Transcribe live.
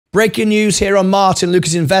Breaking news here on Martyn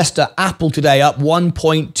Lucas Investor. Apple today up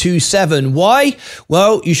 1.27. Why?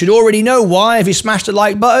 Well, you should already know why if you smash the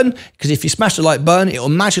like button, because if you smash the like button, it will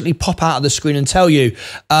magically pop out of the screen and tell you.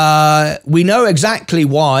 We know exactly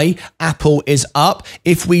why Apple is up.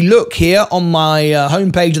 If we look here on my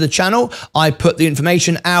homepage of the channel, I put the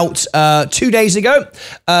information out 2 days ago,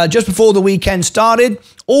 just before the weekend started.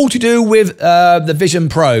 All to do with the Vision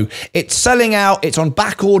Pro. It's selling out. It's on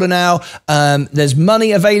back order now. There's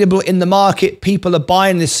money available in the market. People are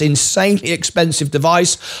buying this insanely expensive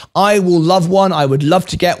device. I will love one. I would love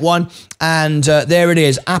to get one. And there it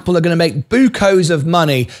is. Apple are going to make bucos of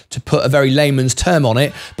money, to put a very layman's term on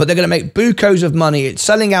it, but they're going to make bucos of money. It's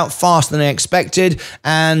selling out faster than I expected,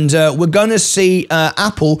 and we're going to see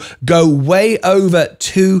Apple go way over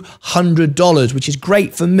 $200, which is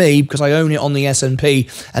great for me because I own it on the S&P,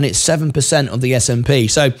 and it's 7% of the S&P.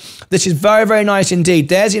 So this is very, very nice indeed.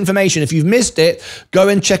 There's the information. If you've missed it, go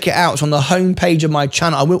and check it out. It's on the homepage of my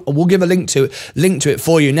channel. I will give a link to it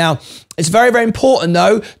for you. Now, it's very, very important,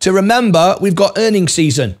 though, to remember we've got earnings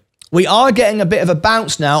season. We are getting a bit of a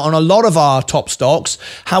bounce now on a lot of our top stocks.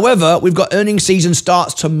 However, we've got earnings season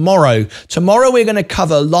starts tomorrow. Tomorrow, we're going to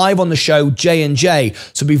cover live on the show J&J.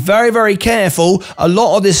 So be very, very careful. A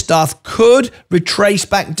lot of this stuff could retrace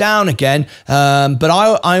back down again. But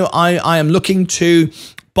I am looking to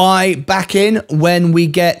buy back in when we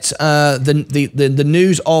get the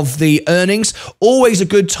news of the earnings. Always a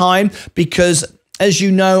good time because, as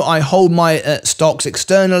you know, I hold my stocks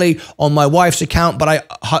externally on my wife's account, but I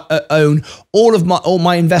own all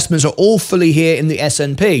my investments are all fully here in the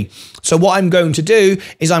S&P. So what I'm going to do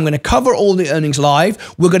is I'm going to cover all the earnings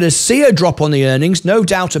live. We're going to see a drop on the earnings, no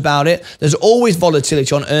doubt about it. There's always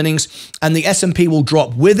volatility on earnings, and the S&P will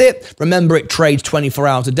drop with it. Remember, it trades 24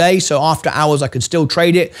 hours a day, so after hours I can still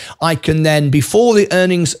trade it. I can then, before the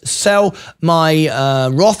earnings, sell my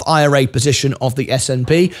Roth IRA position of the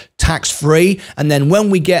S&P, tax-free, and then when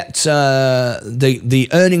we get the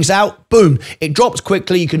earnings out, boom, it drops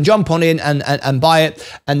quickly. You can jump on in and buy it,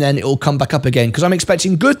 and then it will come back up again, because I'm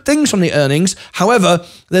expecting good things from the earnings. However,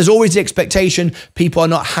 there's always the expectation people are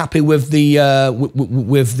not happy with the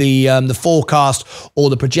forecast or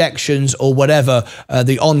the projections or whatever,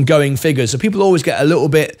 the ongoing figures. So people always get a little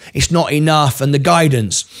bit, it's not enough, and the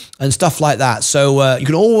guidance and stuff like that. So you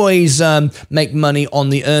can always make money on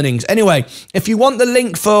the earnings. Anyway, if you want the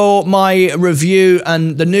link for my review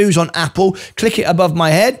and the news on Apple, click it above my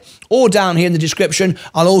head or down here in the description.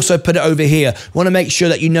 I'll also put it over here. Want to make sure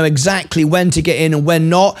that you know exactly when to get in and when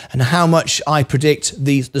not, and how much I predict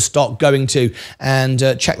the stock going to, and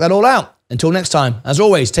check that all out. Until next time, as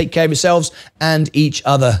always, take care of yourselves and each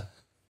other.